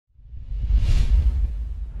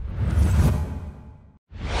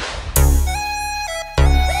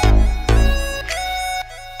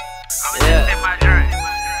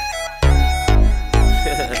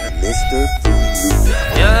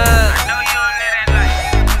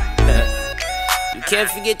Can't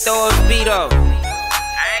forget the OFB though.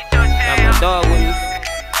 Got my dog with me.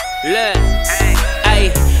 Look, ayy,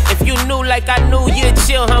 if you knew like I knew, you'd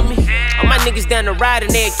chill, homie. All my niggas down the ride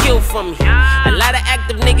and they'd kill for me. A lot of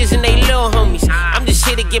active niggas and they little homies. I'm just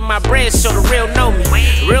here to get my bread so the real know me.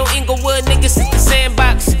 Real Inglewood niggas is the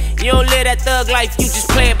sandbox. You don't live that thug life, you just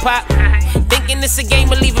playin' pop. Thinking it's a game,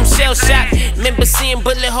 but leave them shell shocked. Remember seeing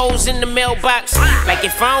bullet holes in the mailbox. Like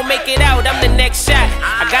if I don't make it out, I'm the next shot.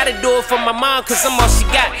 I gotta do it for my mom, cause I'm all she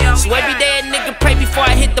got. So every day a nigga pray before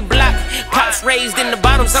I hit the block. Pops raised in the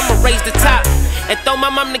bottoms, I'ma raise the top. And throw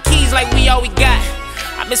my mom the keys like we all we got.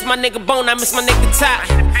 I miss my nigga Bone, I miss my nigga Top.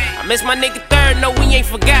 I miss my nigga Third, no we ain't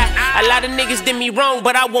forgot. A lot of niggas did me wrong,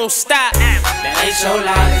 but I won't stop. That ain't your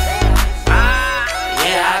life.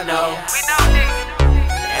 Yeah, I know.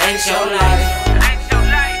 That ain't your life.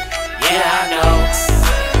 Yeah, I know.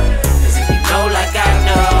 Cause if you know like I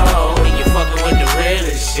know, then you fucking with the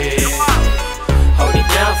realest shit. Hold it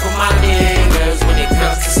down for my niggas when it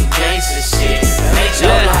comes to some gangsta shit. That ain't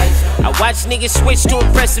your life. I watch niggas switch to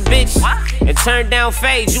impress a bitch and turn down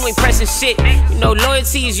fades, you ain't pressing shit. You know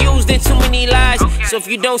loyalty is used in too many lies. So if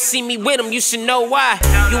you don't see me with them, you should know why.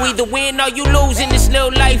 You either win or you lose in this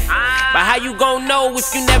little life. But how you gon' know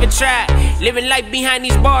if you never tried? Living life behind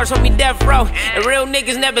these bars, homie, death row. And real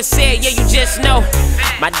niggas never said, yeah, you just know.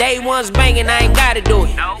 My day one's banging, I ain't gotta do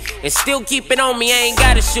it. And still keep it on me, I ain't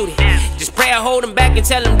gotta shoot it. Just pray I hold them back and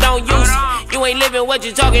tell them don't use it. You ain't living what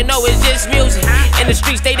you're talking, no, it's just music. In the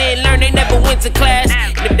streets they didn't learn, they never went to class.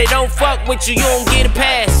 And if they don't fuck with you, you don't get a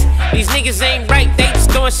pass. These niggas ain't right, they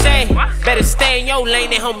just gon' say, better stay in your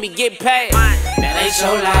lane and homie get paid. That ain't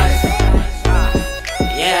your life.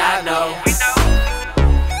 Yeah, I know.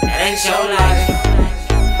 That ain't your life.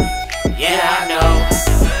 Yeah, I know.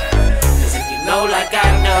 Cause if you know like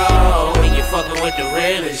I know, then you fucking with the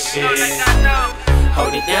realest shit.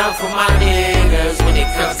 Hold it down for my niggas when it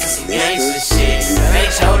comes to some gangsta shit. That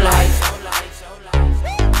ain't your life.